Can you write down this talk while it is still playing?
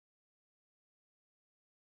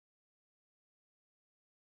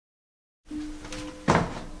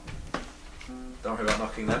Don't worry about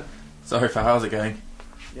knocking then. Sorry for how's it going?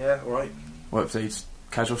 Yeah, alright. Whoopsies.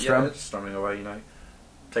 Casual strum? Yeah, just strumming away, you know.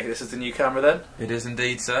 Take it this is the new camera then? It is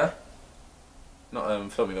indeed, sir.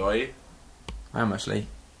 Not filming though, are you? I am actually.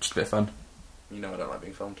 Just a bit of fun. You know I don't like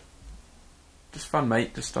being filmed. Just fun,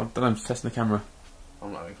 mate. Just, I don't know, I'm just testing the camera.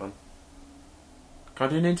 I'm not having fun. Can I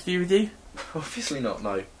do an interview with you? Obviously not,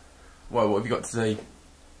 no. Why, what have you got to do?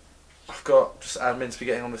 I've got just admin to be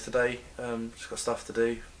getting on with today. Just got stuff to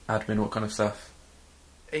do. Admin, what kind of stuff?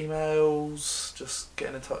 Emails, just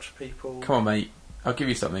getting in touch with people. Come on, mate. I'll give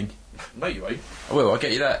you something. No, you won't. I will. I'll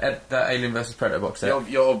get you that Alien vs Predator box set.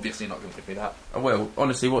 You're obviously not going to give me that. I will.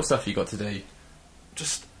 Honestly, what stuff you got to do?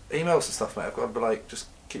 Just emails and stuff, mate. I've got to like just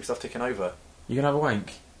keep stuff ticking over. You can have a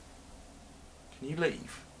wank. Can you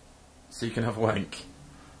leave? So you can have a wank.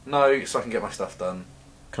 No, so I can get my stuff done.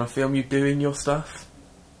 Can I film you doing your stuff?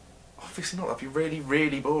 Obviously not. That'd be really,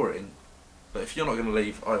 really boring. But if you're not going to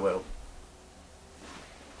leave, I will.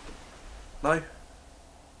 No?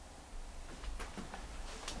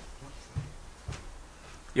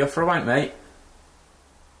 You off for a wank, mate?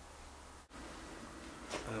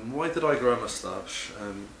 Why did I grow a moustache?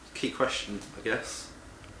 Key question, I guess.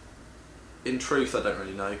 In truth, I don't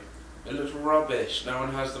really know. It looks rubbish. No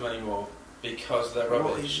one has them anymore because they're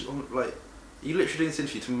rubbish. Like, you literally doing this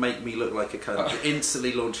interview to make me look like a cunt. You're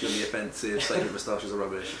instantly launching on the offensive, saying that moustaches are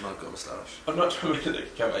rubbish, and I've got a moustache. I'm not trying to make it look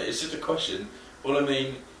a cunt, mate. It's just a question. Well, I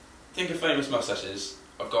mean, think of famous moustaches.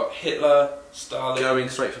 I've got Hitler, Stalin. Going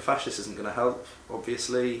straight for fascist isn't going to help,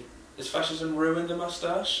 obviously. Has fascism ruined the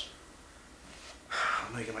moustache?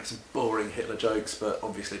 I know you're going to make some boring Hitler jokes, but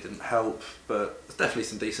obviously it didn't help. But there's definitely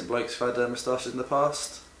some decent blokes who've had moustaches in the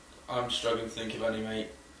past. I'm struggling to think of any, mate.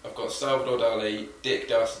 I've got Salvador Dali, Dick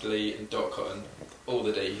Dastardly and Dot Cotton. All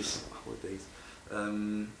the D's. All the D's.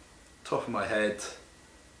 Top of my head,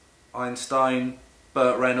 Einstein,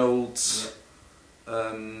 Burt Reynolds,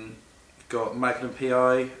 yeah. Got Magnum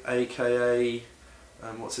PI, aka,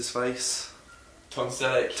 what's his face? Tom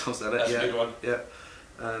Selleck. Tom Selleck, that's yeah. a good one. Yeah.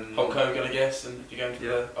 Hulk Hogan, I guess, and if you're going to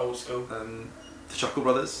the old school. The Chuckle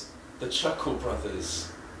Brothers. The Chuckle Brothers.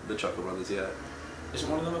 The Chuckle Brothers, yeah. Isn't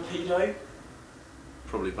one of them a pedo?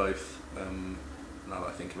 Probably both, now that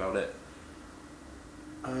I think about it.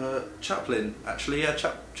 Chaplin, actually, yeah,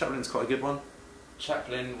 Chaplin's quite a good one.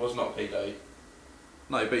 Chaplin was not a pedo.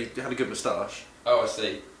 No, but he had a good moustache. Oh, I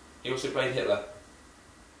see. He also played Hitler.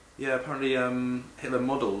 Yeah, apparently Hitler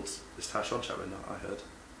modelled his tash on Chaplin, I heard.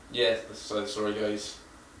 Yeah, so the story goes.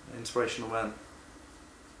 Inspirational man.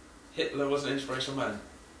 Hitler was an inspirational man?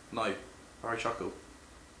 No, Barry Chuckle.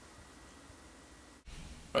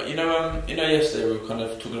 Right, you know, yesterday we were kind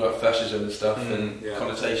of talking about fascism and stuff and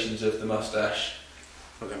connotations of the moustache.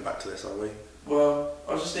 We're going back to this, are we? Well,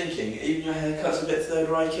 I was just thinking, even your haircut's a bit Third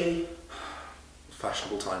Reichy.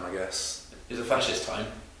 Fashionable time, I guess. It's a fascist time.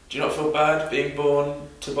 Do you not feel bad being born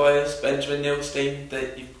Tobias Benjamin Nilstein,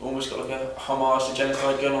 that you've almost got like a homage to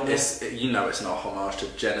genocide going on there? You know it's not a homage to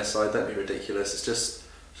genocide, don't be ridiculous. It's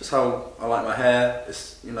just how I like my hair.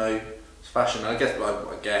 It's, you know, it's fashion. I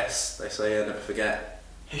guess they say never forget.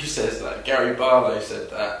 Who says that? Gary Barlow said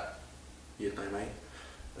that. You'd know,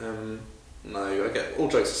 mate. No, I get all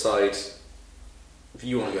jokes aside. If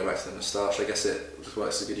you want to go back to the moustache, I guess it just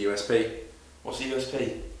works as a good USP. What's a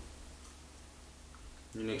USP?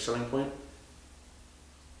 Unique selling point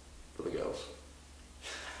for the girls.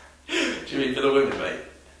 Do you mean for the women, mate?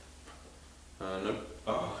 No.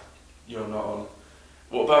 Oh, you're not on.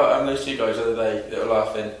 What about those two guys the other day that were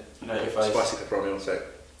laughing? You know your face. Spicy pepperoni on sec.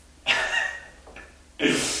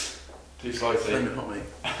 Too spicy. Name it, not me.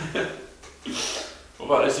 What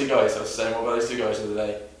about those two guys? I was saying, what about those two guys the other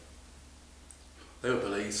day? They were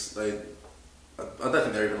bullies. I don't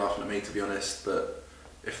think they're even laughing at me, to be honest, but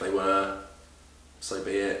if they were, so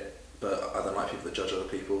be it. But I don't like people that judge other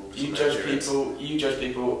people. You judge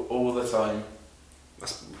people all the time.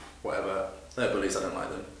 That's whatever. They're bullies, I don't like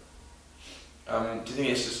them. Do you think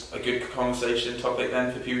it's just a good conversation topic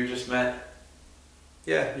then for people you just met?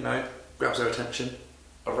 Yeah, you know, grabs their attention.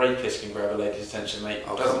 A rapist can grab a lady's attention, mate.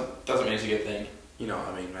 Doesn't mean it's a good thing. You know what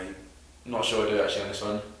I mean, mate. I'm not sure I do actually on this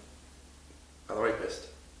one. A rapist.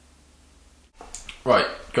 Right,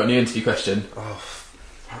 got a new interview question. Oh,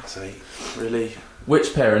 fuck's sake. Really?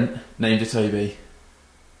 Which parent named a Toby?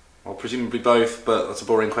 Well, presumably both, but that's a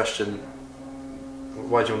boring question.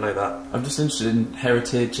 Why do you want to know that? I'm just interested in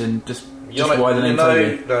heritage and just why the name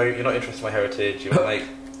Toby. No, you're not interested in my heritage. You want to make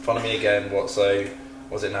fun of me again. What's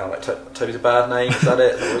it now? Like Toby's a bad name? Is that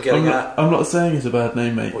it? Is that what we're getting at? I'm not saying it's a bad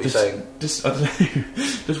name, mate. What are you saying? Just, I don't know.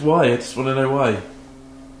 Just why? I just want to know why.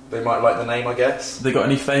 They might like the name, I guess. They got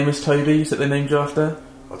any famous Tobys that they named you after?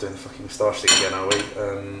 I'm doing the fucking moustache thing again, are we?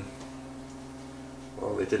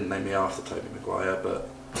 Well, they didn't name me after Toby Maguire, but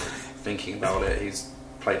thinking about it, he's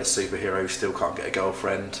played a superhero who still can't get a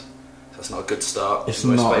girlfriend. So that's not a good start. It's the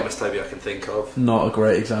most not famous Toby I can think of. Not a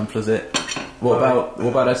great example, is it? What about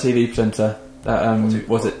our TV presenter? That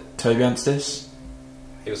was it Toby Anstis?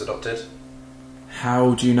 He was adopted.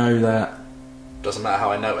 How do you know that? Doesn't matter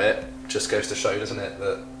how I know it. Just goes to show, doesn't it,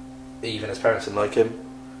 that even his parents didn't like him.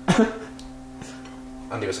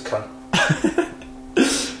 And he was a cunt.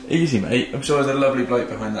 Easy, mate. I'm sure there's a lovely bloke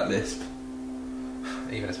behind that lisp.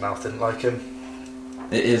 Even his mouth didn't like him.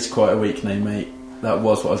 It is quite a weak name, mate. That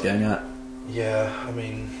was what I was getting at. Yeah, I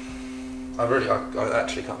mean, I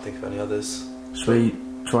actually can't think of any others. Should we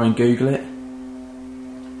try and Google it?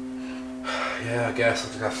 Yeah, I guess I'll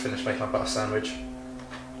just have to finish making my butter sandwich.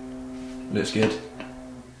 Looks good.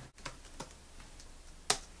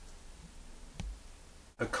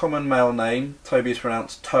 A common male name. Toby is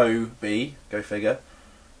pronounced Toby. Go figure.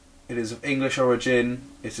 It is of English origin.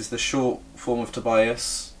 It is the short form of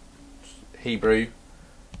Tobias, Hebrew,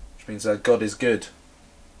 which means God is good.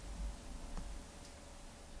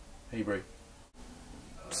 Hebrew.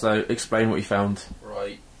 So, explain what you found.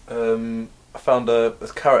 Right. I found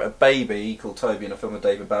a baby called Toby in a film with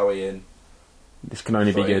David Bowie in. This can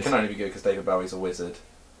only be good. It can only be good because David Bowie's a wizard.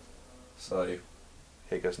 So,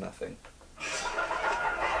 here goes nothing.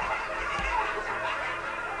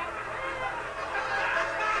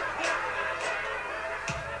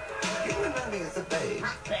 You remember me as a babe?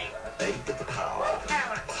 A babe with the power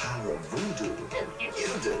of voodoo. You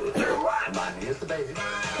do. Remind me as the baby.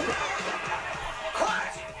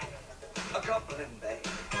 Quiet! A goblin babe.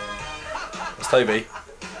 It's Toby.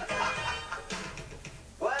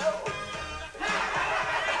 Well...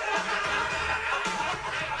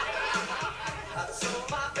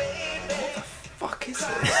 Fuck is this?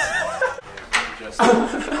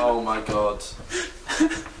 Oh my god.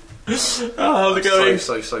 How's it going?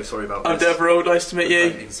 So sorry about this. I'm Deborah, nice to meet Don't you.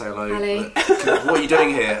 even say hello. Hello. What are you doing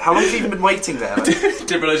here? How long have you even been waiting there?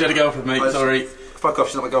 Didn't realise you had a girlfriend, mate, sorry. Fuck off,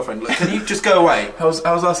 she's not my girlfriend. Look, can you just go away? How's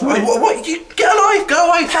last night? What? You get alive, go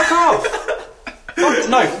away, fuck off!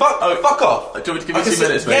 Fuck off! Do you want me to give you 2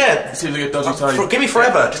 minutes, mate? Yeah. It seems like a dodgy time. Give me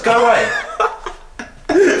forever, just go away.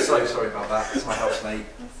 So sorry about that, it's my housemate.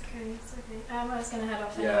 That's okay, it's okay. I was going to head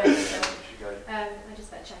off Yeah, anyway, you so should go. I just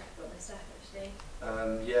better check I've got my stuff actually.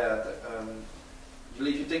 You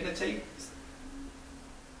leave your dignity?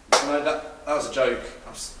 No, that was a joke.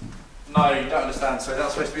 No, you don't understand, so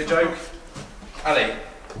that's supposed to be a joke? Ali?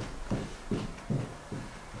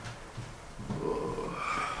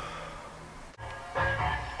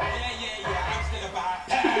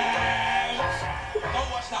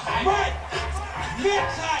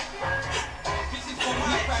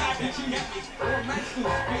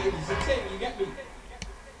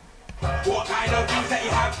 What kind of views that you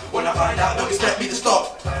have? When I find out, don't expect me to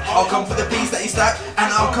stop. I'll come for the peas that you stack,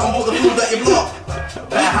 and I'll come for the food that you block.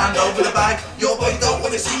 Bare hand over the bag, your boys don't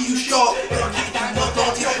want to see you shop.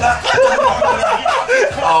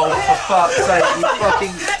 Oh, for fuck's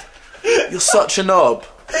sake, you're such a knob.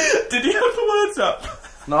 Did you have the words up?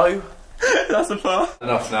 No? That's a far.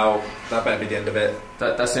 Enough now, that better be the end of it.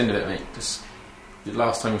 That's the end of it, mate. Just the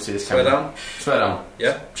last time we see this Swear camera. down? Swear down.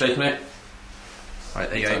 Yeah? Shake, mate. Right,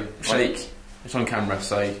 there you go. Shake. It's on camera,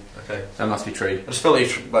 so Okay. that must be true. I just feel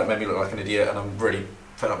like you made me look like an idiot, and I'm really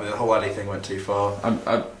fed up with it. The whole Ali thing went too far. I'm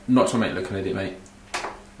not trying to make you look an idiot, mate.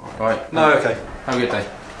 Right. No, okay. Have a good day.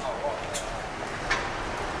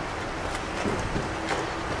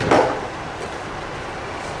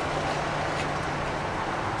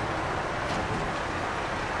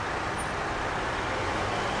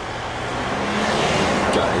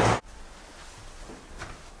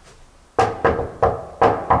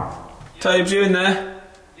 Tobes, you in there?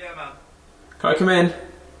 Yeah, man. Can I come in?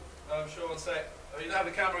 I'm sure, one sec. Oh, you don't have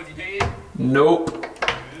a camera with you, do you? Nope.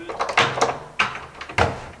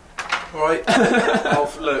 Alright. Oh,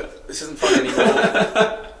 look, this isn't fun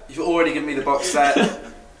anymore. You've already given me the box set,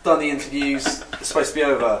 done the interviews, it's supposed to be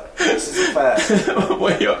over. This isn't fair.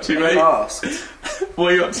 What are you up to, mate? Asked.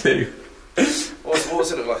 What are you up to? What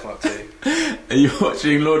does it look like I'm up to? Are you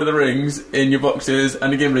watching Lord of the Rings in your boxers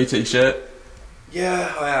and a Gimli t-shirt?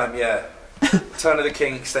 Yeah, I am, yeah. Return of the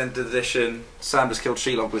King Extended Edition, Sam just killed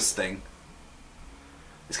Shelob with Sting.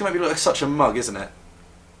 It's going to make me look like such a mug, isn't it?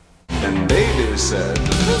 And David said...